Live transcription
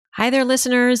Hi there,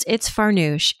 listeners. It's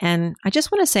Farnoosh, and I just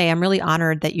want to say I'm really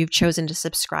honored that you've chosen to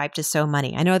subscribe to So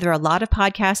Money. I know there are a lot of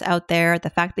podcasts out there. The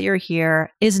fact that you're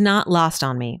here is not lost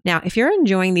on me. Now, if you're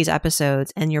enjoying these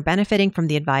episodes and you're benefiting from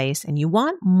the advice and you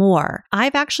want more,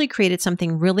 I've actually created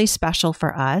something really special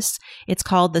for us. It's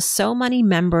called the So Money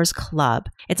Members Club.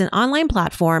 It's an online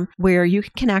platform where you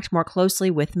can connect more closely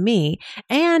with me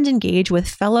and engage with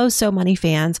fellow So Money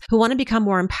fans who want to become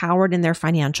more empowered in their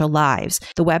financial lives.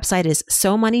 The website is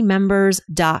SoMoneyMembers.com.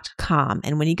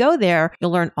 And when you go there,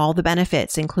 you'll learn all the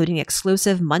benefits, including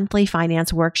exclusive monthly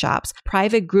finance workshops,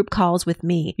 private group calls with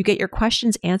me. You get your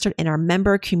questions answered in our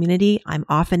member community. I'm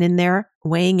often in there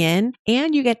weighing in,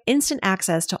 and you get instant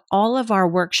access to all of our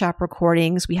workshop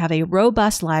recordings. We have a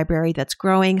robust library that's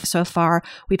growing. So far,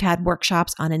 we've had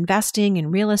workshops on investing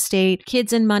in real estate,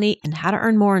 kids and money, and how to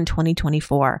earn more in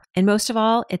 2024. And most of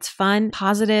all, it's fun,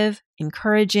 positive,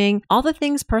 encouraging, all the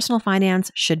things personal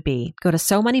finance should be. Go to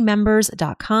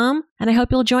SoMoneyMembers.com, and I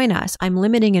hope you'll join us. I'm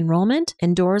limiting enrollment,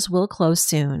 and doors will close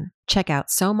soon. Check out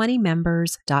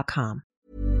SoMoneyMembers.com.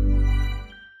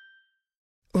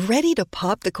 Ready to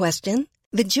pop the question?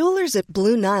 The jewelers at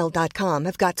BlueNile.com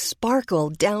have got sparkle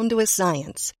down to a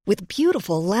science with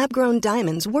beautiful lab-grown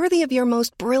diamonds worthy of your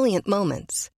most brilliant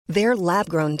moments. Their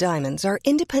lab-grown diamonds are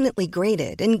independently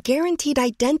graded and guaranteed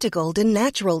identical to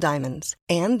natural diamonds,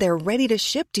 and they're ready to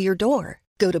ship to your door.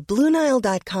 Go to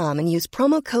BlueNile.com and use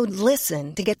promo code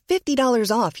LISTEN to get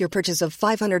 $50 off your purchase of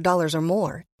 $500 or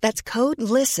more. That's code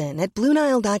LISTEN at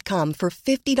BlueNile.com for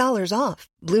 $50 off.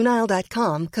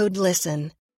 BlueNile.com, code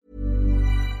LISTEN.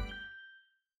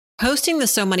 Hosting the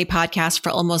So Money podcast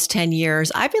for almost 10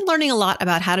 years, I've been learning a lot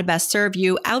about how to best serve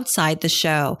you outside the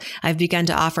show. I've begun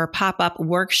to offer pop-up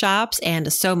workshops and a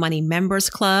So Money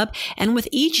Members Club. And with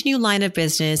each new line of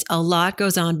business, a lot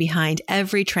goes on behind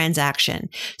every transaction.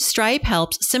 Stripe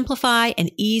helps simplify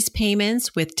and ease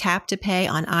payments with Tap to Pay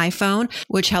on iPhone,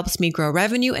 which helps me grow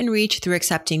revenue and reach through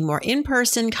accepting more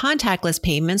in-person contactless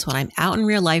payments when I'm out in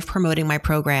real life promoting my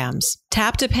programs.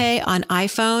 Tap to Pay on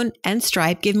iPhone and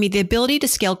Stripe give me the ability to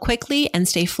scale quickly and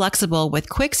stay flexible with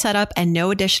quick setup and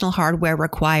no additional hardware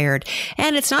required.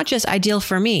 And it's not just ideal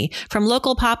for me. From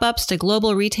local pop-ups to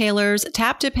global retailers,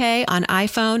 Tap to Pay on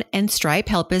iPhone and Stripe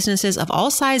help businesses of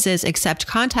all sizes accept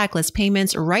contactless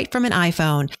payments right from an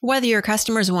iPhone. Whether your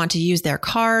customers want to use their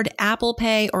card, Apple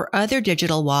Pay, or other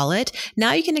digital wallet,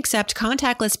 now you can accept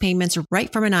contactless payments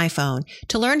right from an iPhone.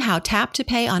 To learn how Tap to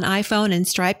Pay on iPhone and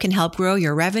Stripe can help grow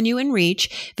your revenue and reach,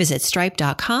 visit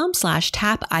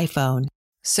stripe.com/tapiphone.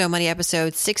 So Money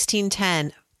episode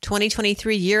 1610,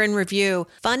 2023 year in review,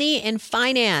 funny in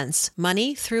finance,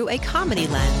 money through a comedy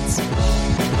lens.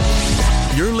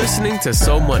 You're listening to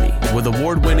So Money with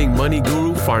award-winning money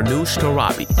guru Farnoosh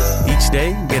Torabi. Each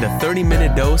day, get a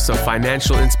 30-minute dose of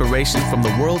financial inspiration from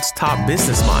the world's top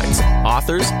business minds,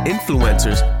 authors,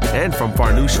 influencers, and from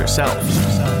Farnoosh herself.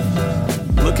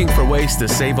 Looking for ways to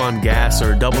save on gas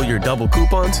or double your double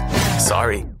coupons?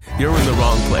 Sorry, you're in the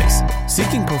wrong place.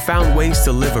 Seeking profound ways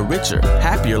to live a richer,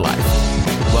 happier life.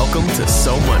 Welcome to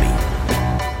So Money.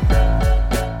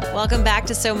 Welcome back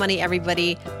to So Money,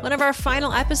 everybody. One of our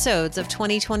final episodes of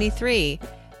 2023.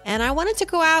 And I wanted to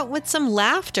go out with some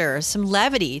laughter, some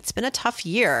levity. It's been a tough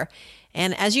year.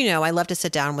 And as you know, I love to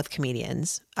sit down with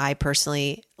comedians. I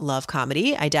personally love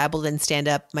comedy. I dabbled in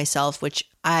stand-up myself, which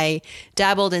I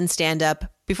dabbled in stand-up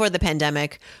before the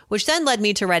pandemic, which then led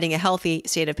me to writing A Healthy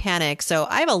State of Panic. So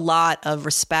I have a lot of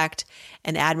respect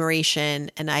and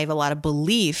admiration, and I have a lot of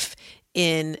belief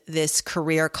in this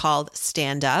career called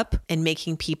stand-up and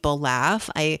making people laugh.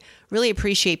 I really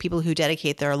appreciate people who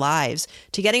dedicate their lives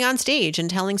to getting on stage and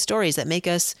telling stories that make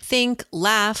us think,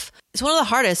 laugh. It's one of the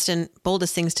hardest and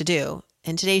boldest things to do.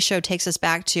 And today's show takes us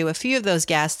back to a few of those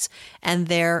guests and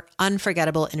their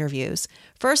unforgettable interviews.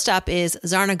 First up is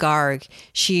Zarna Garg.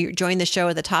 She joined the show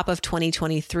at the top of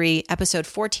 2023, episode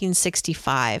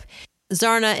 1465.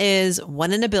 Zarna is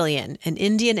one in a billion, an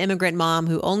Indian immigrant mom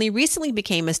who only recently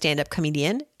became a stand-up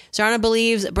comedian. Zarna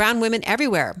believes brown women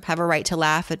everywhere have a right to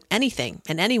laugh at anything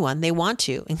and anyone they want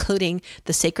to, including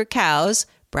the sacred cows,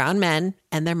 brown men,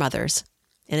 and their mothers.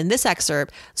 And in this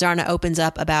excerpt, Zarna opens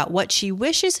up about what she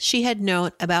wishes she had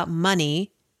known about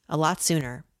money a lot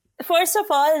sooner. First of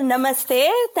all, namaste.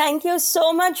 Thank you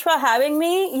so much for having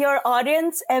me. Your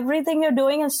audience, everything you're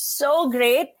doing is so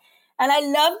great. And I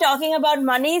love talking about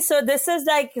money. So this is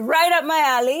like right up my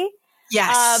alley.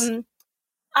 Yes.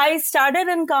 I started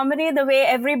in comedy the way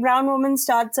every brown woman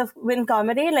starts in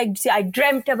comedy. Like I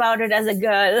dreamt about it as a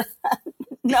girl.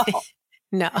 No.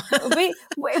 No. we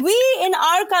in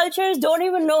our cultures don't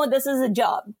even know this is a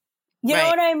job. You know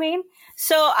what I mean?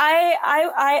 So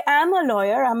I am a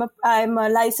lawyer. I'm a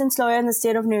licensed lawyer in the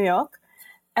state of New York.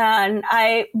 And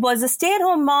I was a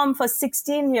stay-at-home mom for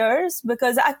 16 years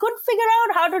because I couldn't figure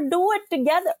out how to do it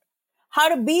together,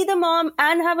 how to be the mom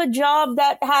and have a job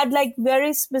that had like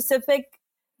very specific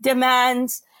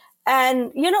demands.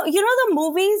 And, the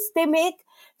movies they make,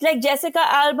 like Jessica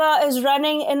Alba is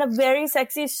running in a very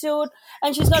sexy suit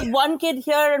and she's got one kid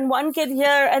here and one kid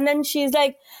here. And then she's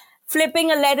like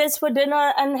flipping a lettuce for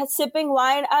dinner and sipping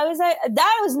wine. I was like,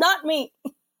 that was not me.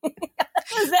 I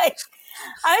was like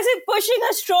pushing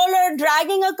a stroller,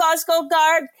 dragging a Costco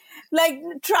cart, like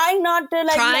trying not to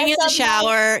like crying in the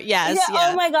shower. Yes.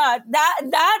 Yeah. Oh my God.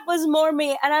 That was more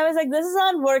me. And I was like, this is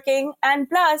not working. And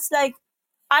plus, like,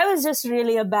 I was just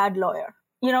really a bad lawyer.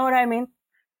 You know what I mean?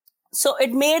 So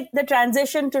it made the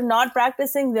transition to not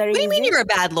practicing very easy. What do you mean you're a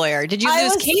bad lawyer? Did you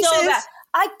lose cases? So bad.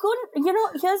 I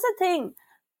couldn't, here's the thing.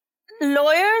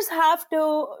 Lawyers have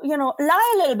to,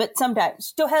 lie a little bit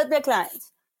sometimes to help their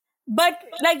clients. But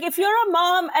like if you're a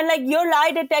mom and like your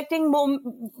lie detecting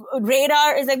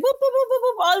radar is like boop, boop, boop, boop,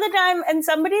 boop, all the time and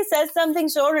somebody says something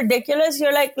so ridiculous,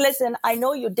 you're like, listen, I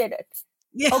know you did it.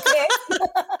 Yeah. Okay?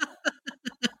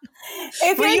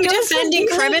 Were you defending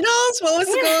criminals? What was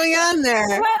going on there?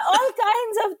 Well, all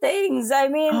kinds of things. I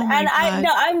mean,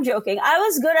 I'm joking. I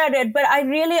was good at it, but I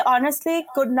really honestly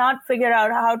could not figure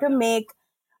out how to make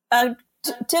a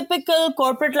typical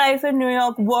corporate life in New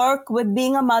York work with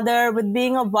being a mother, with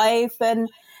being a wife. And,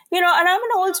 and I'm an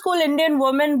old school Indian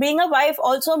woman. Being a wife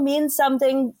also means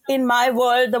something in my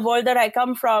world, the world that I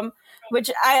come from, which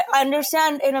I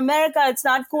understand in America, it's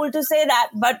not cool to say that,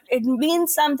 but it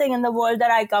means something in the world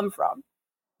that I come from.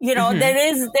 There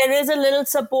is a little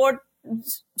support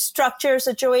structure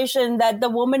situation that the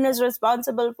woman is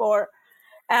responsible for.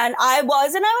 And I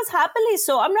was happily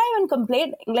so. I'm not even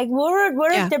complaining. Like we're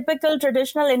a typical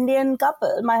traditional Indian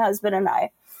couple, my husband and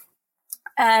I.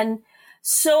 And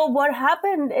so what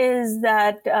happened is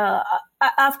that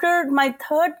after my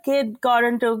third kid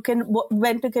went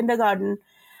to kindergarten,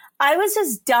 I was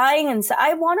just dying inside.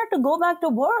 I wanted to go back to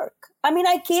work. I mean,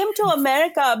 I came to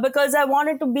America because I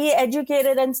wanted to be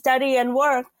educated and study and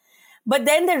work. But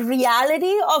then the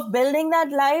reality of building that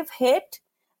life hit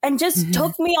and just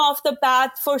took me off the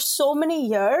path for so many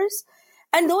years.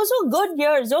 And those were good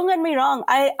years. Don't get me wrong.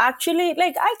 I actually, I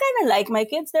kind of like my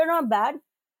kids. They're not bad.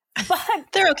 But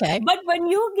they're okay. But when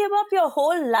you give up your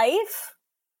whole life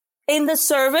in the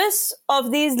service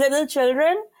of these little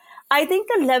children, I think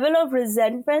the level of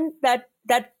resentment that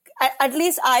at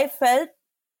least I felt,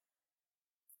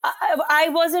 I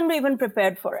wasn't even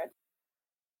prepared for it.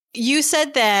 You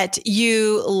said that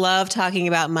you love talking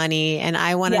about money, and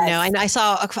I want to know. And I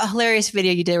saw a hilarious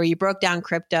video you did where you broke down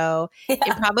crypto.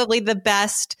 And probably the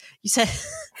best. You said,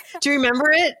 do you remember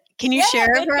it? Can you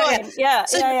share it? Bitcoin. Yeah.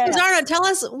 So, Zarna, tell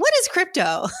us, what is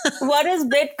crypto? What is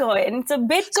Bitcoin? So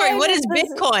Bitcoin. Sorry, what is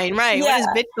Bitcoin? Right. Yeah. What is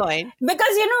Bitcoin?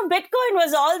 Because, Bitcoin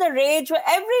was all the rage.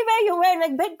 Everywhere you went,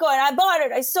 like Bitcoin, I bought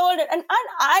it, I sold it. And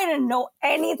I didn't know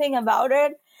anything about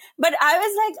it. But I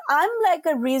was like, I'm like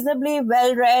a reasonably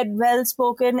well-read,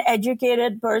 well-spoken,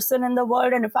 educated person in the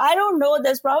world. And if I don't know,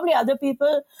 there's probably other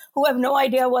people who have no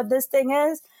idea what this thing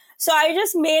is. So I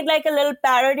just made like a little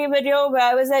parody video where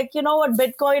I was like, you know what,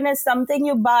 Bitcoin is something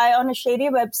you buy on a shady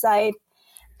website.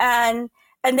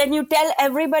 And then you tell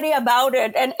everybody about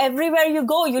it. And everywhere you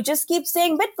go, you just keep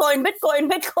saying Bitcoin, Bitcoin,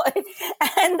 Bitcoin.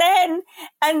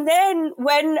 And then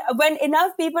when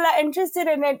enough people are interested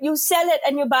in it, you sell it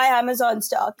and you buy Amazon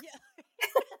stock.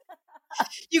 Yeah.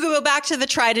 You go back to the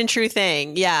tried and true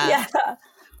thing. Yeah. Yeah.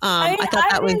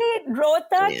 I really wrote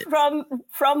that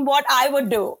from what I would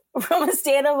do, from a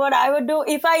state of what I would do.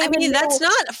 That's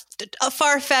not a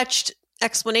far-fetched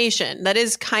explanation. That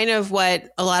is kind of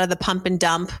what a lot of the pump and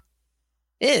dump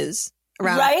is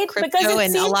around crypto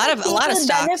and a lot of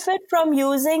stocks. Benefit from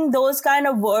using those kind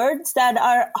of words that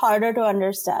are harder to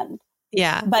understand.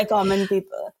 Yeah, by common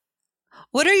people.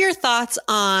 What are your thoughts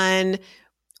on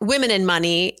women and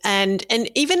money, and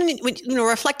even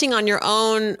reflecting on your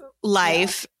own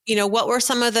life? Yeah. What were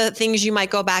some of the things you might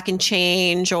go back and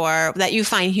change, or that you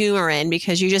find humor in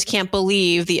because you just can't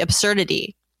believe the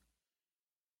absurdity?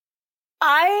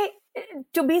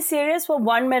 To be serious for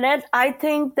 1 minute, I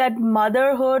think that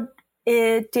motherhood,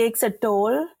 it takes a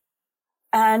toll.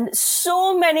 And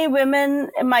so many women,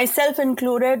 myself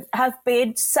included, have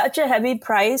paid such a heavy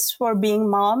price for being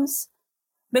moms,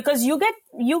 because you get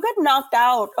knocked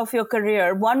out of your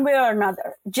career one way or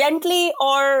another, gently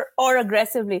or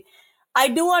aggressively. I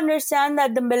do understand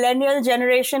that the millennial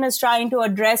generation is trying to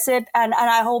address it, and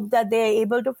I hope that they're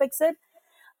able to fix it.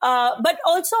 But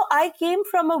also I came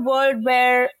from a world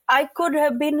where I could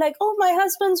have been like, oh, my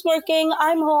husband's working,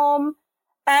 I'm home,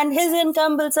 and his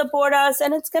income will support us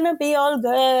and it's going to be all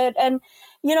good. And,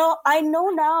 I know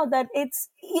now that and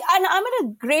I'm in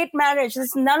a great marriage.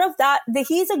 There's none of that.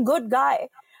 He's a good guy,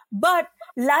 but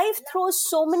life throws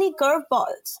so many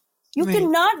curveballs. You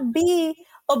cannot be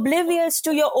oblivious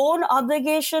to your own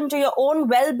obligation, to your own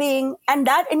well-being. And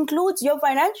that includes your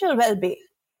financial well-being.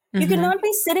 You cannot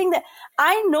be sitting there.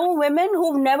 I know women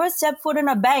who've never stepped foot in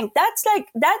a bank.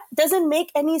 That doesn't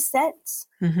make any sense.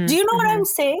 Do you know what I'm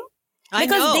saying?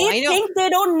 Because they think they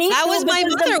don't need that to. That was my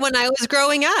mother when I was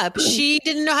growing up. She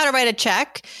didn't know how to write a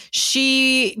check.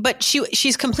 But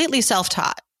she's completely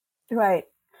self-taught. Right.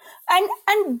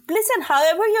 And listen,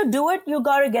 however you do it, you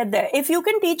got to get there. If you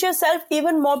can teach yourself,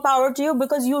 even more power to you,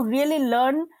 because you really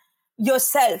learn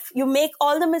yourself. You make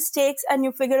all the mistakes and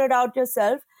you figure it out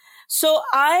yourself. So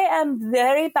I am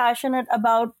very passionate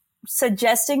about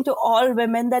suggesting to all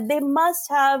women that they must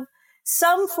have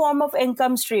some form of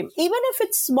income stream, even if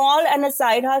it's small and a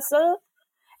side hustle.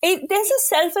 There's a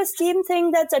self-esteem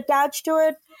thing that's attached to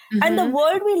it. And the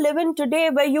world we live in today,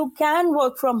 where you can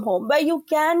work from home, where you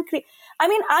can create. I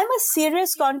mean, I'm a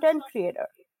serious content creator.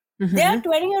 There are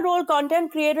 20-year-old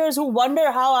content creators who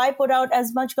wonder how I put out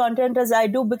as much content as I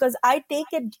do, because I take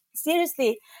it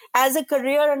seriously as a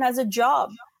career and as a job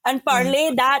and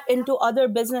parlay that into other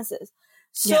businesses.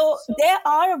 So there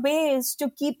are ways to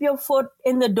keep your foot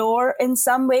in the door in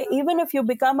some way, even if you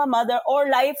become a mother or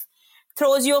life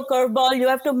throws you a curveball, you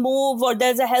have to move, or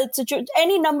there's a health situation.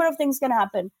 Any number of things can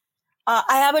happen.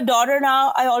 I have a daughter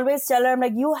now. I always tell her, I'm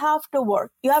like, you have to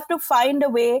work. You have to find a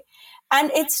way. And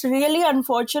it's really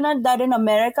unfortunate that in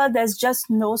America, there's just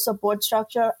no support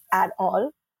structure at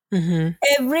all.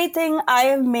 Everything I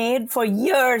have made for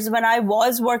years when I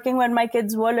was working, when my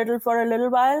kids were little for a little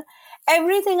while,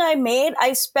 everything I made,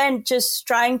 I spent just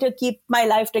trying to keep my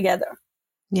life together.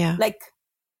 Yeah. Like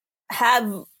have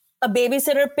a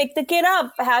babysitter pick the kid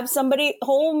up, have somebody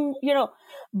home,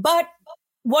 but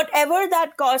whatever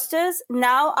that cost is,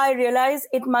 now I realize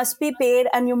it must be paid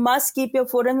and you must keep your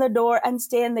foot in the door and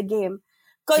stay in the game.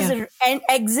 Because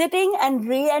exiting and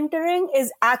re-entering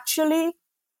is actually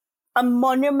a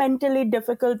monumentally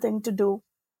difficult thing to do.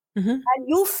 And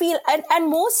you feel, and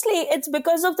mostly it's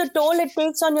because of the toll it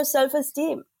takes on your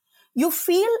self-esteem. You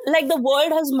feel like the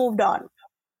world has moved on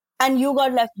and you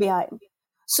got left behind.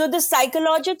 So the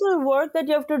psychological work that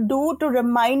you have to do to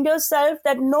remind yourself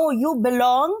that no, you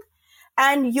belong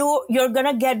and you're going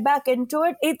to get back into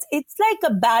it. It's like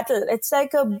a battle. It's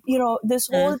like this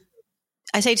whole.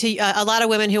 I say to a lot of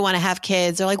women who want to have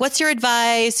kids, they're like, what's your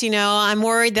advice? I'm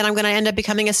worried that I'm going to end up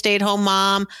becoming a stay-at-home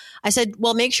mom. I said,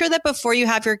 well, make sure that before you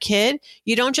have your kid,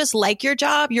 you don't just like your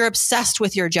job, you're obsessed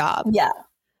with your job. Yeah.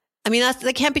 I mean,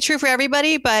 that can't be true for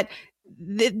everybody, but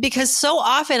because so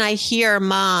often I hear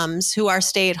moms who are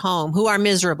stay-at-home, who are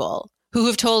miserable, who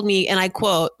have told me, and I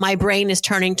quote, my brain is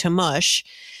turning to mush.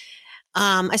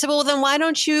 I said, well, then why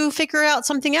don't you figure out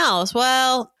something else?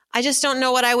 Well, I just don't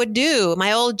know what I would do.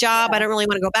 My old job, I don't really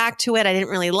want to go back to it. I didn't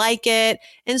really like it.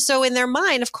 And so in their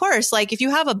mind, of course, like if you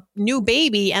have a new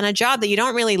baby and a job that you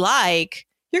don't really like,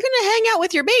 you're going to hang out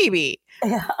with your baby.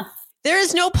 Yeah. There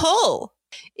is no pull.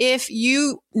 If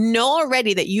you know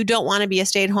already that you don't want to be a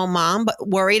stay-at-home mom, but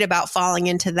worried about falling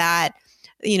into that,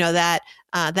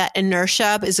 that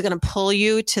inertia is going to pull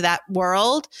you to that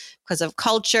world because of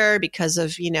culture, because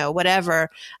of, whatever,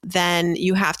 then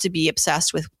you have to be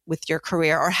obsessed with your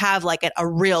career or have like a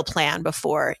real plan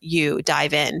before you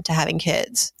dive into having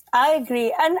kids. I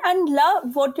agree. And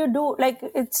love what you do. Like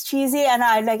it's cheesy. And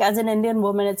I as an Indian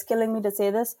woman, it's killing me to say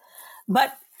this,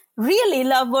 but really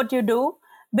love what you do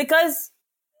because,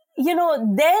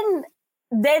 then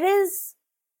there is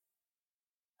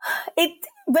it.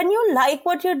 When you like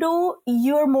what you do,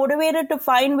 you're motivated to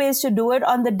find ways to do it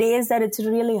on the days that it's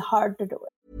really hard to do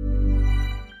it.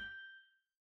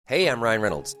 Hey, I'm Ryan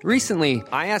Reynolds. Recently,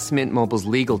 I asked Mint Mobile's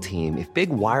legal team if big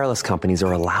wireless companies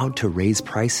are allowed to raise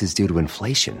prices due to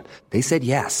inflation. They said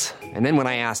yes. And then when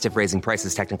I asked if raising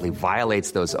prices technically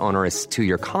violates those onerous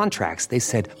 2-year contracts, they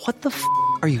said, what the f***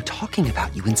 are you talking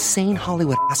about, you insane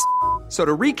Hollywood ass f- So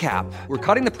to recap, we're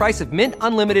cutting the price of Mint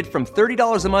Unlimited from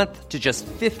 $30 a month to just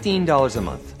 $15 a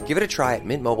month. Give it a try at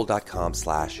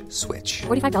mintmobile.com/switch.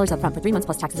 $45 up front for 3 months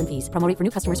plus taxes and fees. Promo rate for new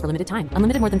customers for limited time.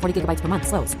 Unlimited more than 40 gigabytes per month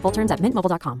slows. Full terms at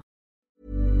mintmobile.com.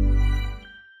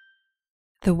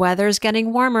 The weather's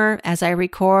getting warmer. As I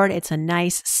record, it's a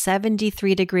nice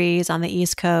 73 degrees on the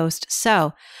East Coast.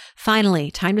 So finally,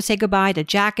 time to say goodbye to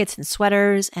jackets and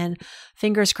sweaters and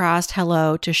fingers crossed,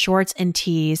 hello to shorts and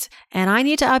tees. And I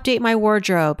need to update my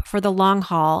wardrobe for the long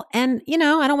haul. And,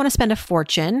 I don't want to spend a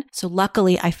fortune. So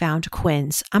luckily I found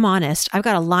Quince. I'm honest. I've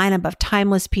got a lineup of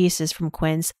timeless pieces from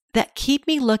Quince that keep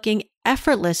me looking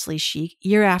effortlessly chic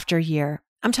year after year.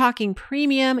 I'm talking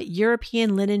premium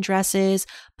European linen dresses,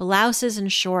 blouses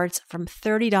and shorts from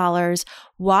 $30,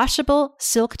 washable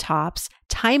silk tops,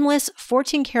 timeless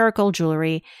 14-karat gold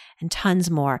jewelry, and tons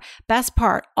more. Best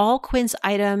part, all Quince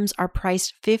items are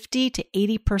priced 50 to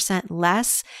 80%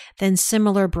 less than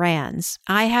similar brands.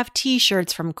 I have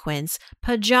t-shirts from Quince,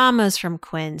 pajamas from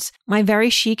Quince. My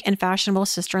very chic and fashionable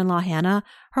sister-in-law, Hannah,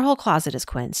 her whole closet is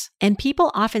Quince. And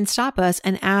people often stop us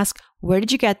and ask, where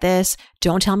did you get this?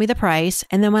 Don't tell me the price.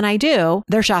 And then when I do,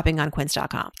 they're shopping on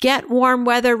quince.com. Get warm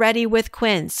weather ready with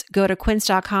Quince. Go to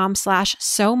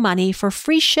quince.com/SoMoney for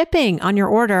free shipping on your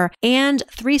order and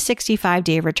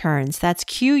 365-day returns. That's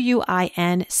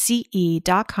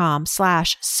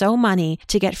QUINCE.com/SoMoney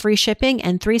to get free shipping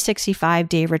and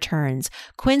 365-day returns.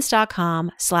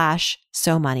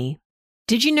 Quince.com/SoMoney.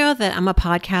 Did you know that I'm a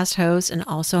podcast host and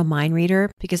also a mind reader?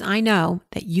 Because I know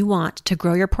that you want to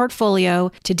grow your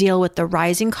portfolio, to deal with the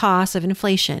rising costs of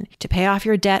inflation, to pay off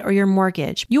your debt or your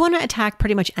mortgage. You want to attack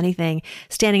pretty much anything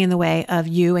standing in the way of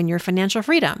you and your financial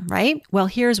freedom, right? Well,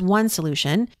 here's one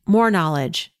solution: more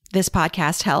knowledge. This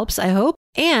podcast helps, I hope.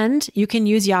 And you can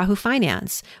use Yahoo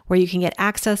Finance, where you can get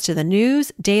access to the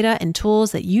news, data, and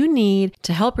tools that you need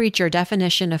to help reach your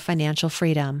definition of financial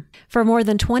freedom. For more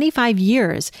than 25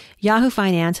 years, Yahoo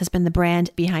Finance has been the brand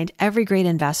behind every great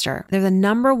investor. They're the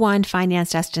 #1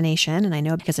 finance destination, and I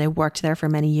know because I worked there for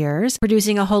many years,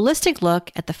 producing a holistic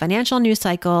look at the financial news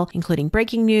cycle, including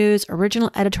breaking news,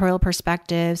 original editorial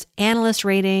perspectives, analyst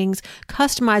ratings,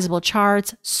 customizable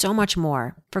charts, so much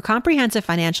more. For comprehensive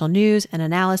financial news and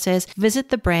analysis, visit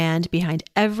the brand behind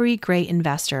every great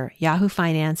investor,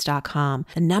 yahoofinance.com.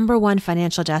 The #1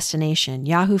 financial destination,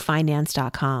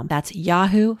 yahoofinance.com. That's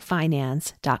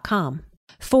yahoofinance.com.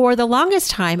 For the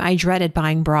longest time, I dreaded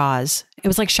buying bras. It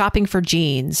was like shopping for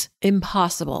jeans.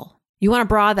 Impossible. You want a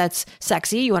bra that's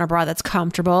sexy, you want a bra that's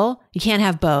comfortable. You can't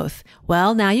have both.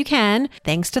 Well, now you can,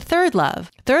 thanks to Third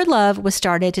Love. Third Love was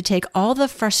started to take all the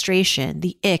frustration,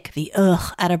 the ick, the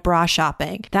ugh out of bra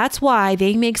shopping. That's why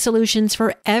they make solutions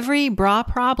for every bra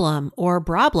problem or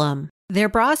problem. Their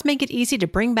bras make it easy to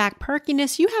bring back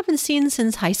perkiness you haven't seen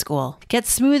since high school. Get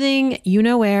smoothing,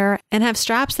 you-know-where, and have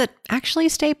straps that actually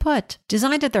stay put.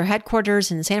 Designed at their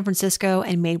headquarters in San Francisco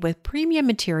and made with premium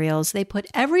materials, they put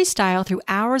every style through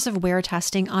hours of wear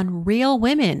testing on real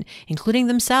women, including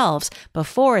themselves,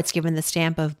 before it's given the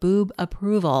stamp of boob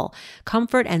approval.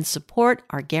 Comfort and support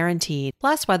are guaranteed.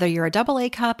 Plus, whether you're a AA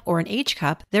cup or an H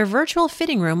cup, their virtual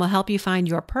fitting room will help you find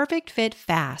your perfect fit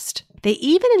fast. They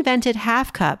even invented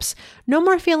half cups. No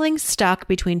more feeling stuck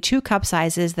between two cup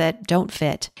sizes that don't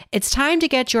fit. It's time to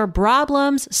get your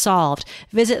problems solved.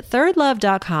 Visit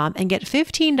thirdlove.com and get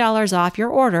 $15 off your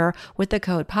order with the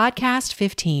code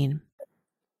podcast15.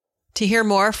 To hear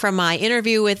more from my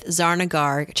interview with Zarna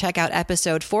Garg, check out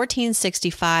episode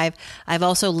 1465. I've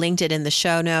also linked it in the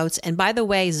show notes. And by the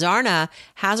way, Zarna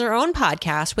has her own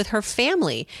podcast with her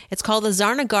family. It's called The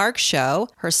Zarna Garg Show.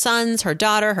 Her sons, her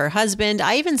daughter, her husband.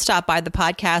 I even stopped by the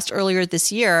podcast earlier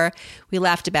this year. We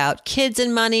laughed about kids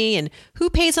and money and who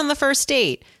pays on the first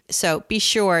date. So be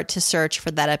sure to search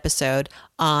for that episode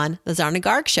on The Zarna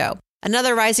Garg Show.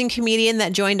 Another rising comedian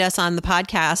that joined us on the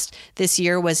podcast this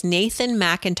year was Nathan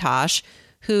McIntosh,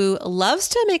 who loves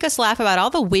to make us laugh about all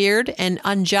the weird and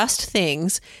unjust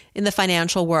things in the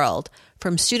financial world,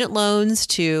 from student loans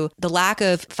to the lack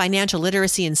of financial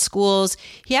literacy in schools.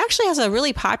 He actually has a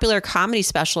really popular comedy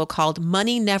special called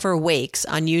Money Never Wakes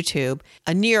on YouTube,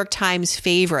 a New York Times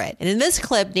favorite. And in this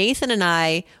clip, Nathan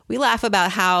and we laugh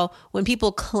about how when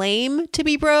people claim to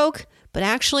be broke, but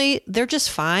actually they're just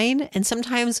fine. And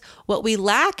sometimes what we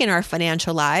lack in our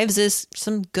financial lives is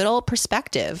some good old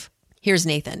perspective. Here's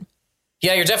Nathan.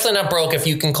 Yeah, you're definitely not broke if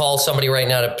you can call somebody right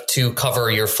now to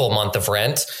cover your full month of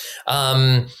rent.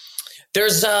 The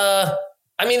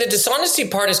dishonesty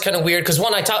part is kind of weird because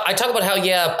one, I talk about how,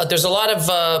 there's a lot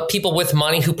of people with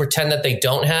money who pretend that they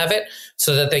don't have it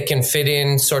so that they can fit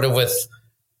in sort of with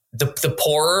the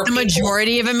poorer the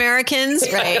majority of Americans,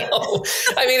 right?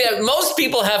 Most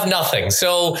people have nothing.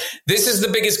 So this is the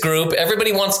biggest group.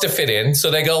 Everybody wants to fit in. So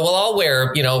they go, well, I'll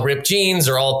wear, ripped jeans,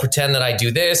 or I'll pretend that I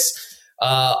do this.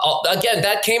 Again,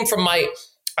 that came from I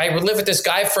lived with this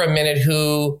guy for a minute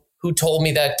who told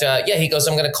me that, he goes,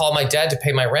 I'm going to call my dad to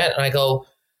pay my rent. And I go,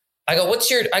 I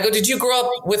go, did you grow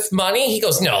up with money? He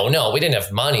goes, no, we didn't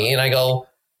have money. And I go,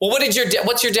 well,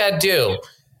 what's your dad do?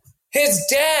 His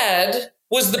dad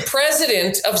was the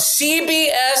president of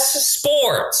CBS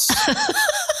Sports.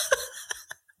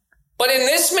 But in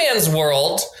this man's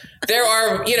world, there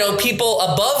are, people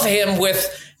above him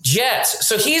with jets.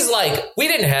 So he's like, we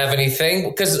didn't have anything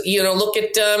because, look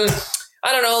at,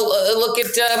 look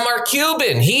at Mark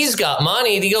Cuban. He's got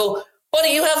money. And you go, buddy,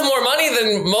 you have more money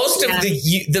than most of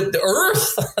the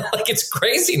earth. Like, it's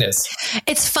craziness.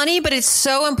 It's funny, but it's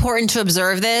so important to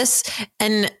observe this.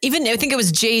 And even I think it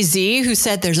was Jay-Z who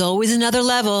said there's always another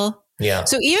level. Yeah.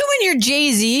 So even when you're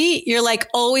Jay-Z, you're like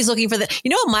always looking for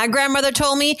what my grandmother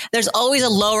told me? There's always a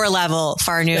lower level,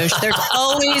 Farnoosh. There's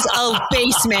always a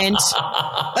basement.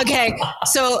 Okay.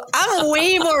 So I'm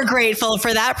way more grateful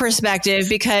for that perspective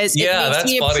because it makes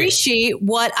me appreciate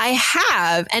what I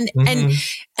have. And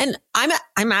I'm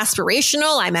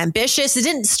aspirational. I'm ambitious. It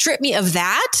didn't strip me of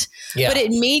that, but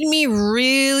it made me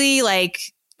really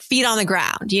like feet on the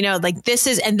ground, like this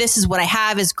is what I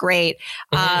have is great.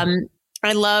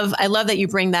 I love that you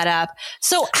bring that up.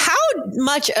 So how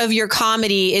much of your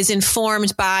comedy is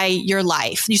informed by your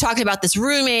life? You talked about this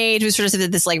roommate who sort of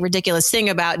said this like ridiculous thing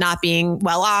about not being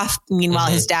well off.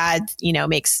 Meanwhile, his dad,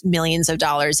 makes millions of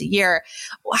dollars a year.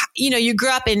 You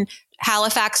grew up in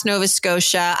Halifax, Nova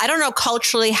Scotia. I don't know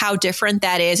culturally how different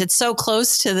that is. It's so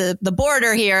close to the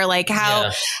border here. Like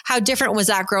how different was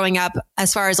that growing up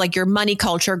as far as like your money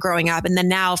culture growing up? And then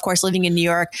now, of course, living in New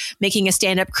York, making a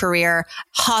stand-up career,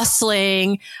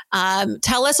 hustling.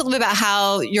 Tell us a little bit about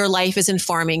how your life is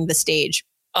informing the stage.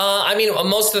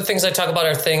 Most of the things I talk about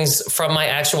are things from my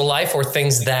actual life or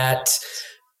things that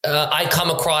I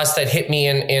come across that hit me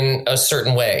in a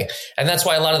certain way. And that's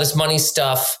why a lot of this money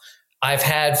stuff I've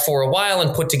had for a while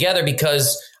and put together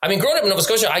because, growing up in Nova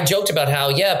Scotia, I joked about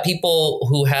how, people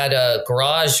who had a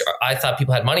garage, I thought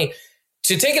people had money.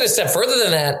 To take it a step further than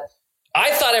that,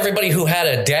 I thought everybody who had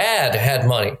a dad had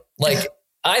money. Like,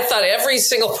 I thought every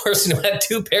single person who had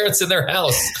two parents in their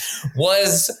house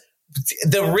was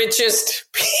the richest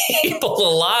people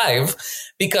alive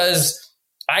because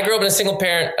I grew up in a single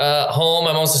parent home.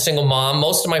 I'm also a single mom.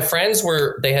 Most of my friends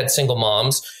they had single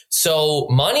moms. So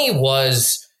money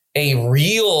was a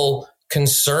real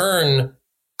concern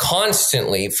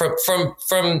constantly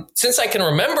from since I can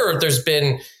remember. There's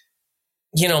been,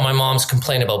 my mom's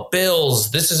complaint about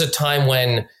bills. This is a time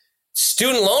when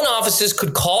student loan offices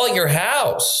could call your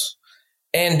house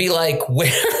and be like,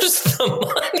 where's the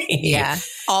money? Yeah.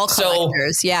 All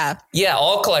collectors.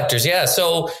 All collectors. Yeah.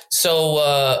 So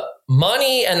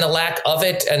money and the lack of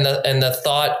it and the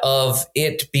thought of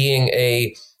it being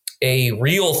a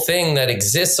real thing that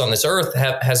exists on this earth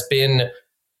has been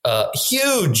a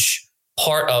huge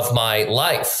part of my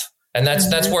life. And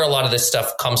that's where a lot of this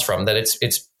stuff comes from, that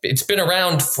it's been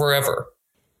around forever.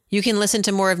 You can listen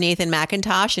to more of Nathan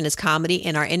McIntosh and his comedy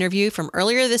in our interview from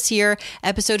earlier this year,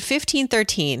 episode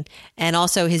 1513, and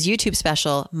also his YouTube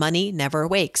special, Money Never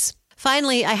Wakes.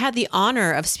 Finally, I had the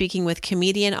honor of speaking with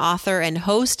comedian, author, and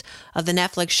host of the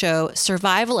Netflix show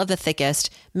Survival of the Thickest,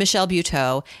 Michelle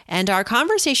Buteau, and our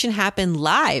conversation happened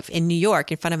live in New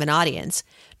York in front of an audience.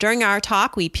 During our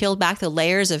talk, we peeled back the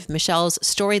layers of Michelle's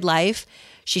storied life.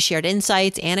 She shared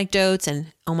insights, anecdotes,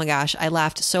 and oh my gosh, I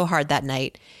laughed so hard that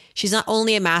night. She's not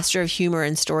only a master of humor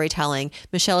and storytelling,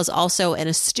 Michelle is also an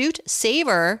astute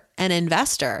saver and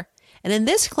investor. And in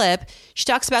this clip, she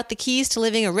talks about the keys to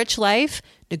living a rich life,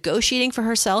 negotiating for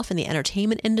herself in the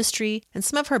entertainment industry, and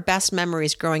some of her best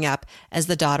memories growing up as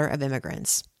the daughter of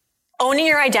immigrants. Owning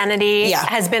your identity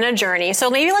has been a journey.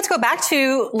 So maybe let's go back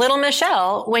to little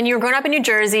Michelle. When you were growing up in New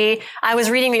Jersey, I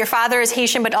was reading that your father is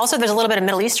Haitian, but also there's a little bit of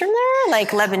Middle Eastern there, like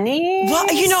Lebanese. Well,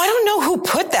 I don't know who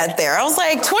put that there. I was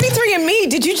like, 23andMe,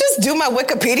 did you just do my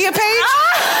Wikipedia page?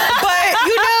 But,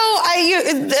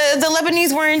 the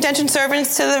Lebanese were indentured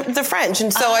servants to the French.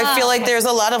 And so I feel like there's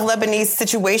a lot of Lebanese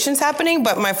situations happening,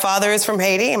 but my father is from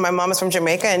Haiti and my mom is from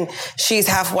Jamaica and she's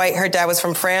half white. Her dad was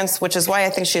from France, which is why I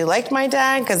think she liked my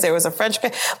dad because there was a French,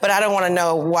 but I don't want to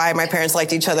know why my parents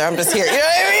liked each other. I'm just here. You know what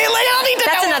I mean? Like, I don't need to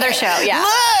That's know. another show. Yeah.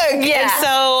 Look. Yeah. And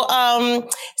so,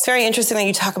 it's very interesting that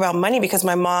you talk about money because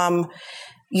my mom,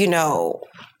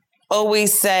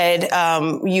 always said,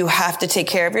 you have to take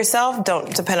care of yourself.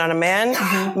 Don't depend on a man.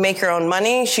 Mm-hmm. Make your own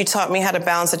money. She taught me how to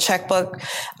balance a checkbook,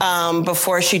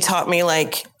 before she taught me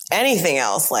like anything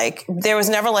else. Like there was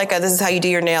never like this is how you do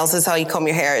your nails. This is how you comb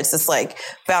your hair. It's just like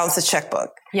balance the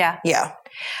checkbook. Yeah. Yeah.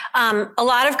 A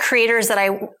lot of creators that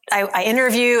I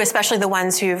interview, especially the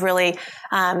ones who've really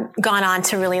gone on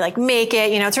to really like make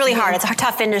it, it's really hard. It's a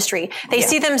tough industry. They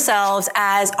see themselves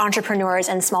as entrepreneurs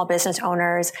and small business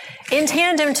owners in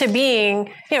tandem to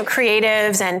being,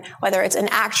 creatives, and whether it's an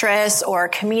actress or a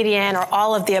comedian or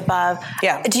all of the above.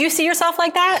 Yeah. Do you see yourself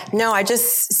like that? No, I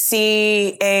just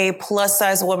see a plus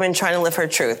size woman trying to live her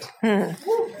truth.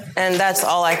 And that's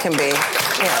all I can be.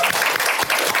 Yeah.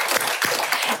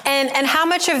 And how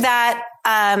much of that,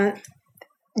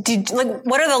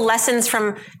 what are the lessons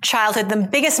from childhood, the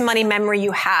biggest money memory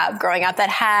you have growing up that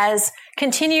has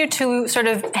continued to sort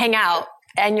of hang out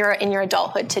in your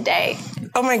adulthood today?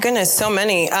 Oh my goodness, so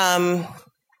many.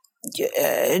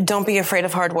 Don't be afraid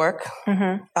of hard work.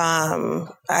 Mm-hmm.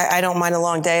 I don't mind a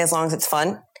long day as long as it's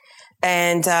fun.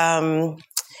 And,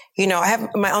 I have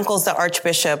my uncle's the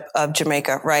Archbishop of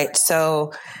Jamaica, right?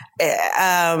 So,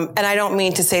 and I don't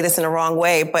mean to say this in a wrong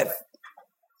way, but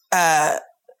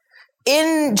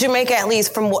in Jamaica, at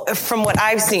least from what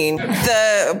I've seen,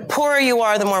 the poorer you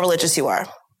are, the more religious you are.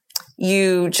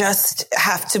 You just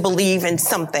have to believe in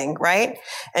something, right?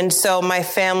 And so my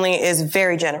family is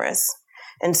very generous.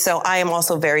 And so I am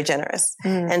also very generous.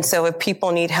 And so if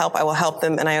people need help, I will help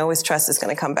them. And I always trust it's going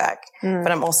to come back.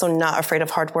 But I'm also not afraid of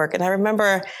hard work. And I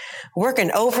remember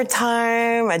working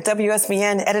overtime at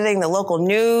WSBN, editing the local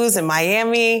news in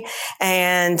Miami.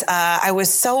 And I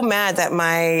was so mad that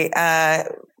my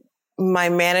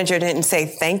manager didn't say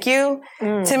thank you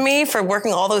to me for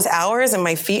working all those hours, and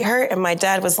my feet hurt. And my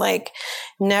dad was like,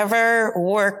 never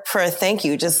work for a thank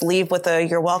you. Just leave with a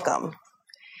you're welcome.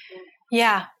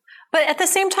 Yeah. But at the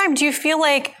same time, do you feel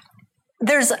like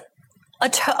there's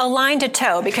a line to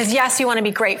toe? Because yes, you want to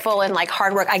be grateful and like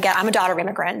hard work. I'm a daughter of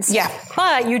immigrants. Yeah.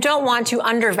 But you don't want to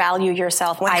undervalue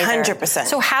yourself 100%. Either.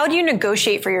 So how do you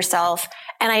negotiate for yourself?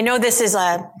 And I know this is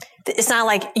it's not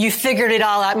like you figured it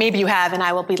all out. Maybe you have, and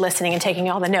I will be listening and taking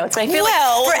all the notes. But I feel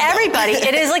like for everybody,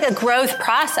 it is like a growth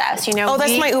process, Oh,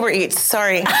 that's my Uber Eats.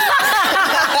 Sorry.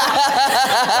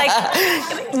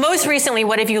 Like most recently,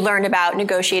 what have you learned about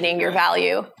negotiating your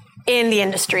value in the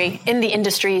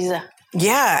industries?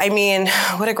 Yeah. I mean,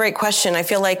 what a great question. I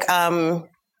feel like,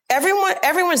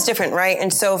 everyone's different, right?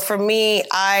 And so for me,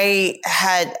 I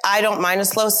don't mind a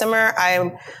slow simmer.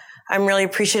 I'm really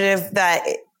appreciative that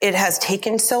it has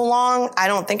taken so long. I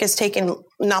don't think it's taken,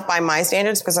 not by my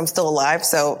standards, because I'm still alive,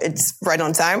 so it's right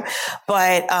on time.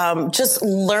 But just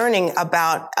learning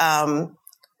about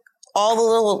all the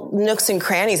little nooks and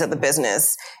crannies of the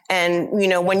business. And,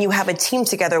 when you have a team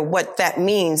together, what that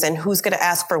means and who's going to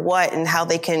ask for what and how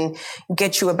they can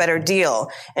get you a better deal.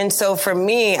 And so for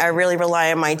me, I really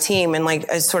rely on my team, and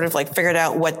I sort of figured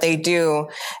out what they do.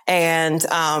 And,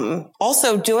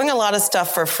 also doing a lot of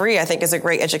stuff for free, I think is a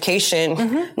great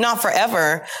education, not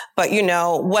forever, but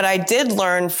what I did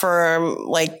learn from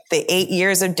the 8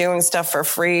 years of doing stuff for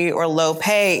free or low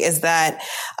pay is that,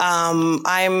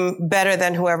 I'm better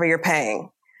than whoever you're paying.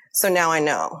 So now I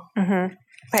know.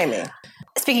 Pay me.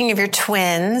 Speaking of your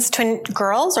twins, twin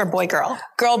girls or boy girl?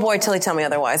 Girl, boy, till they tell me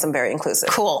otherwise. I'm very inclusive.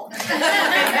 Cool.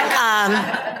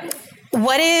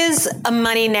 What is a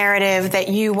money narrative that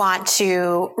you want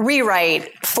to rewrite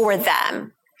for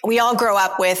them? We all grow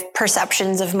up with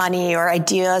perceptions of money or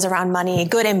ideas around money,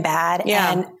 good and bad.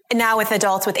 Yeah. And now with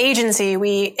adults with agency,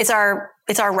 it's our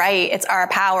right, it's our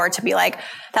power to be like,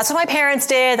 that's what my parents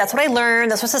did, that's what I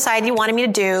learned, that's what society wanted me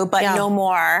to do, but no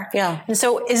more. Yeah. And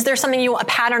so is there something a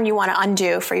pattern you want to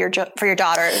undo for your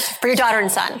daughter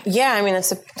and son? Yeah, I mean,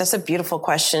 that's a beautiful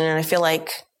question. And I feel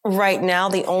like right now,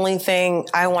 the only thing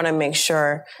I want to make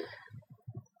sure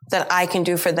that I can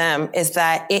do for them is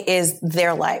that it is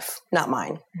their life, not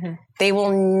mine. They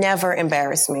will never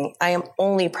embarrass me. I am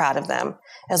only proud of them.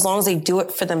 As long as they do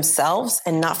it for themselves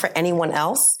and not for anyone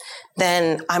else,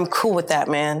 then I'm cool with that,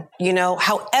 man.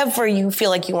 However you feel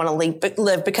like you want to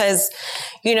live, because,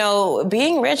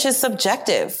 being rich is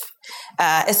subjective.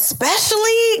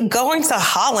 Especially going to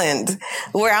Holland,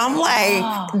 where I'm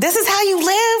like, this is how you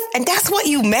live and that's what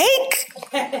you make?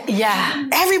 Yeah.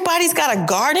 Everybody's got a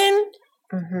garden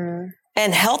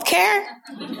and healthcare.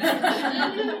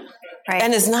 Right.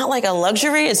 And it's not like a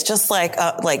luxury. It's just like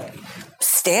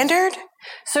standard.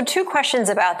 So 2 questions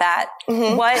about that.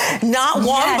 What? Not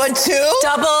one, but 2?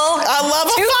 Double. I love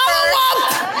a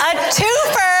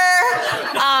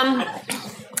follow-up.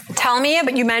 Tell me,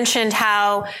 but you mentioned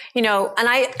how, and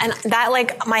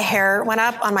that my hair went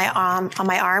up on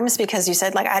my arms because you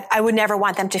said I would never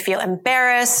want them to feel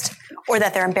embarrassed or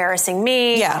that they're embarrassing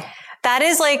me. Yeah. That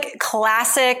is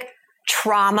classic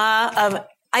trauma of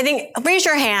I think raise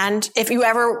your hand if you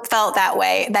ever felt that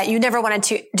way, that you never wanted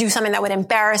to do something that would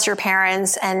embarrass your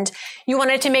parents and you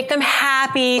wanted to make them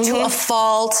happy to a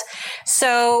fault.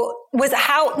 So give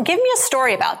me a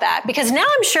story about that, because now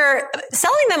I'm sure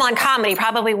selling them on comedy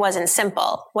probably wasn't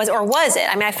simple. Was it?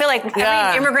 I mean, I feel like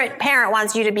every immigrant parent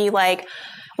wants you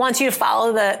to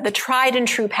follow the tried and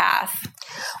true path.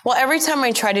 Well, every time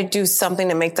I try to do something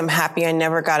to make them happy, I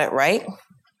never got it right.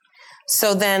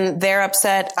 So then they're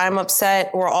upset, I'm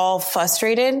upset, we're all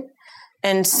frustrated.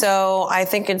 And so I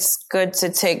think it's good to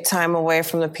take time away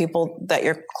from the people that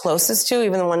you're closest to,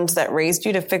 even the ones that raised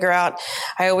you, to figure out.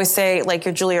 I always say, like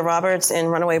your Julia Roberts in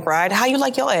Runaway Bride, how you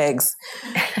like your eggs?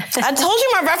 I told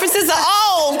you my references are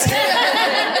old.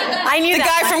 I knew the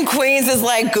guy from Queens is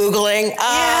like Googling.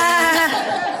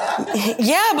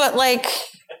 Yeah, but like,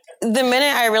 the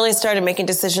minute I really started making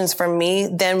decisions for me,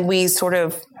 then we sort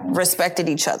of respected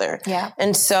each other. Yeah.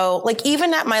 And so, like,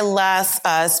 even at my last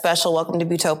special, Welcome to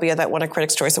Butopia, that won a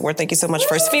Critics' Choice Award, thank you so much,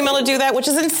 first female to do that, which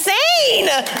is insane. You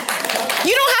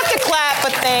don't have to clap,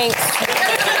 but thanks.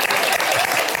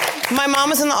 My mom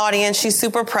was in the audience. She's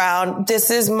super proud.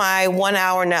 This is my 1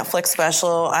 hour Netflix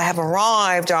special. I have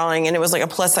arrived, darling. And it was like a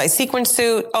plus size sequin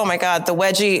suit. Oh my God, the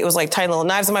wedgie. It was like tiny little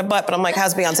knives in my butt, but I'm like,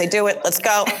 how's Beyonce do it? Let's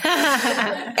go.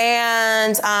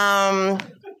 And I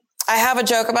have a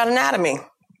joke about anatomy.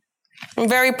 I'm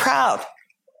very proud.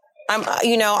 I'm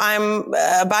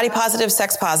body positive,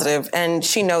 sex positive, and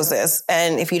she knows this.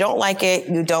 And if you don't like it,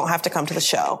 you don't have to come to the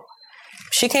show.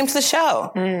 She came to the show.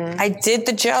 I did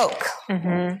the joke.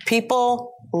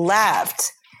 People laughed.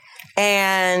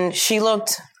 And she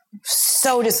looked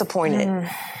so disappointed.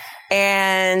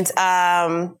 And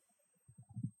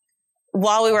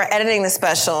while we were editing the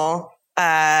special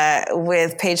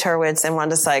with Paige Hurwitz and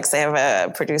Wanda Sykes, they have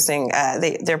a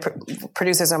they're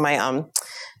producers on my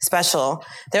special.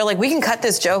 They're like, we can cut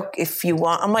this joke if you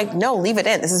want. I'm like, no, leave it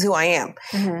in. This is who I am.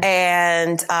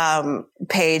 And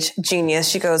Paige, genius,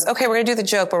 she goes, okay, we're going to do the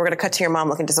joke, but we're going to cut to your mom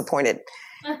looking disappointed.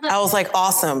 I was like,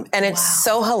 awesome. And it's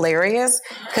so hilarious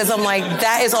because I'm like,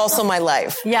 that is also my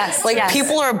life. Yes. Like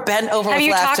people are bent over with laughter. Have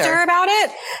you talked to her about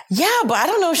it? Yeah, but I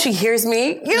don't know if she hears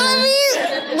me. You know what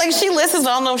I mean? Like she listens,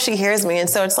 but I don't know if she hears me. And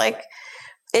so it's like,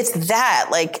 it's that.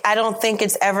 Like, I don't think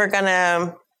we're ever going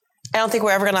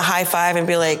to high five and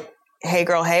be like, hey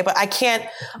girl, hey, but I can't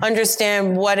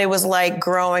understand what it was like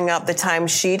growing up the time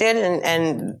she did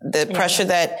and the pressure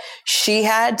that she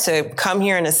had to come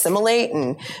here and assimilate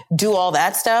and do all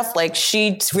that stuff. Like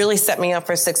she really set me up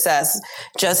for success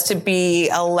just to be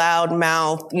a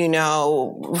loudmouth,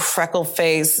 freckle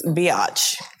face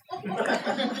biatch.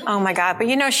 Oh my God.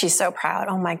 But she's so proud.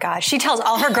 Oh my God. She tells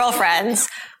all her girlfriends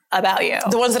about you.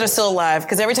 The ones that are still alive,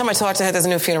 because every time I talk to her, there's a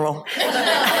new funeral. Okay,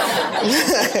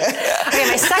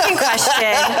 my second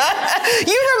question.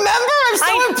 You remember? I'm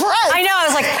so impressed. I know. I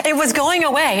was like, it was going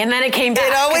away, and then it came back.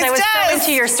 It always does. I was so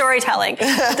into your storytelling.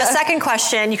 The second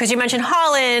question, because you mentioned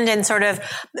Holland and sort of,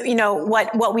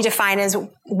 what we define as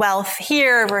wealth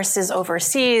here versus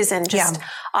overseas and just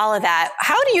all of that.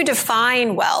 How do you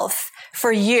define wealth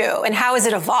for you, and how has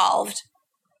it evolved?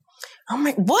 Oh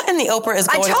my, what in the Oprah is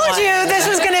going on? I told you this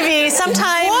was going to be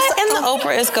sometimes. What in the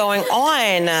Oprah is going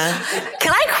on?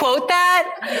 Can I quote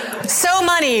that? So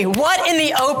money, what in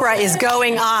the Oprah is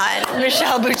going on?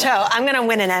 Michelle Buteau. I'm going to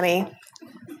win an Emmy.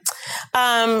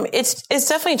 It's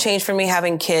definitely changed for me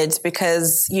having kids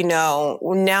because, now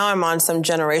I'm on some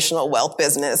generational wealth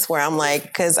business where I'm like,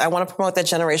 because I want to promote that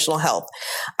generational health.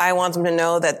 I want them to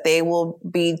know that they will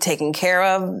be taken care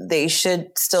of. They should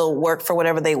still work for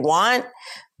whatever they want.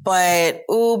 But,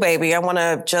 ooh, baby, I want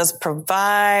to just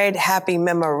provide happy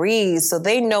memories so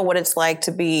they know what it's like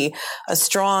to be a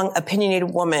strong,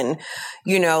 opinionated woman,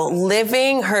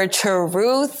 living her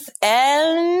truth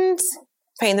and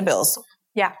paying the bills.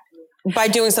 Yeah. By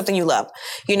doing something you love.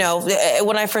 When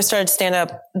I first started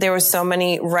stand-up, there were so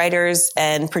many writers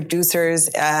and producers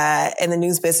in the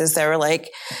news business that were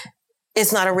like,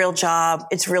 it's not a real job.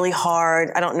 It's really hard.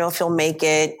 I don't know if you'll make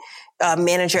it.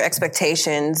 Manage your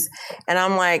expectations. And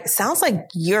I'm like, sounds like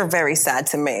you're very sad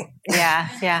to me. Yeah,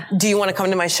 yeah. Do you want to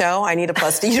come to my show? I need a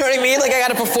plus. You know what I mean? Like I got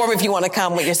to perform if you want to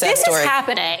come with your sad story. This is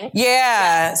happening.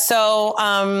 Yeah. So,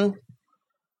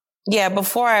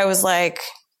 before I was like,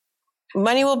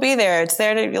 money will be there. It's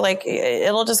there to like,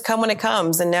 it'll just come when it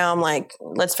comes. And now I'm like,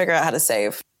 let's figure out how to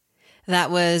save.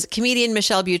 That was comedian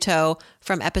Michelle Buteau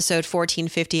from episode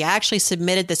 1450. I actually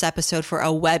submitted this episode for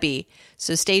a Webby,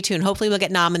 so stay tuned. Hopefully we'll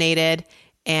get nominated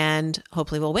and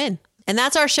hopefully we'll win. And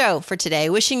that's our show for today.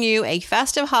 Wishing you a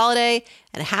festive holiday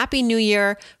and a happy new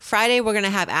year. Friday, we're going to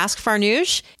have Ask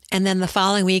Farnoosh. And then the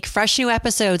following week, fresh new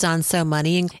episodes on So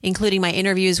Money, including my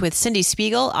interviews with Cindy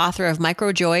Spiegel, author of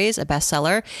Micro Joys, a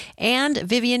bestseller, and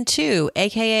Vivian Tu,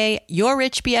 aka Your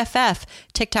Rich BFF,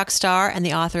 TikTok star and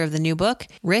the author of the new book,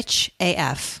 Rich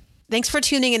AF. Thanks for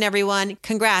tuning in, everyone.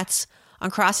 Congrats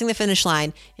on crossing the finish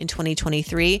line in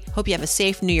 2023. Hope you have a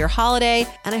safe New Year holiday,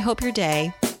 and I hope your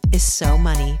day is so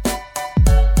money.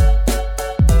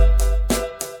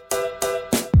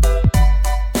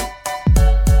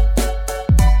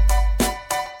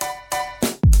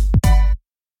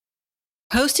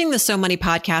 Hosting the So Money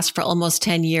podcast for almost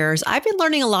 10 years, I've been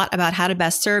learning a lot about how to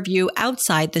best serve you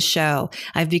outside the show.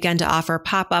 I've begun to offer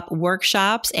pop-up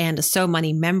workshops and a So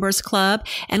Money members club.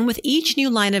 And with each new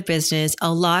line of business,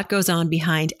 a lot goes on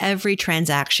behind every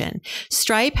transaction.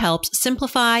 Stripe helps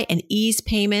simplify and ease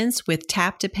payments with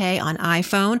Tap to Pay on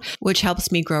iPhone, which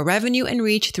helps me grow revenue and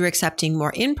reach through accepting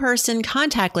more in-person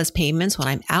contactless payments when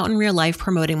I'm out in real life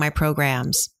promoting my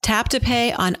programs. Tap to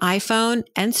Pay on iPhone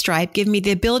and Stripe give me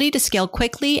the ability to scale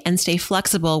quickly and stay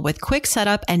flexible with quick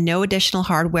setup and no additional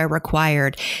hardware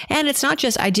required. And it's not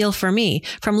just ideal for me.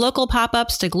 From local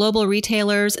pop-ups to global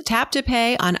retailers, Tap to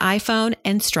Pay on iPhone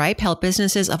and Stripe help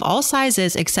businesses of all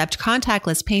sizes accept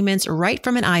contactless payments right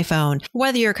from an iPhone.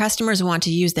 Whether your customers want to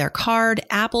use their card,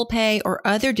 Apple Pay, or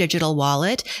other digital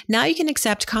wallet, now you can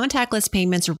accept contactless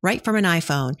payments right from an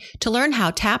iPhone. To learn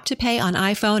how Tap to Pay on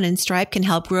iPhone and Stripe can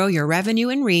help grow your revenue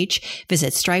and reach,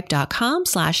 visit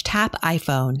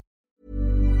stripe.com/tapiphone.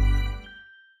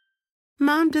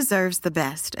 Mom deserves the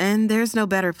best, and there's no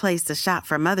better place to shop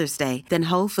for Mother's Day than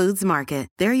Whole Foods Market.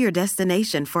 They're your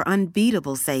destination for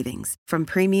unbeatable savings, from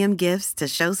premium gifts to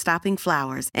show-stopping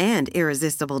flowers and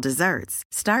irresistible desserts.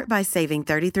 Start by saving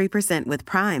 33% with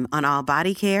Prime on all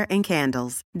body care and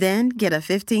candles. Then get a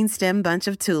 15-stem bunch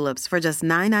of tulips for just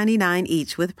 $9.99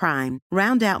 each with Prime.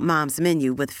 Round out Mom's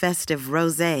menu with festive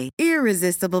rosé,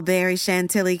 irresistible berry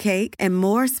chantilly cake, and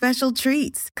more special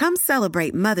treats. Come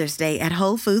celebrate Mother's Day at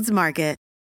Whole Foods Market.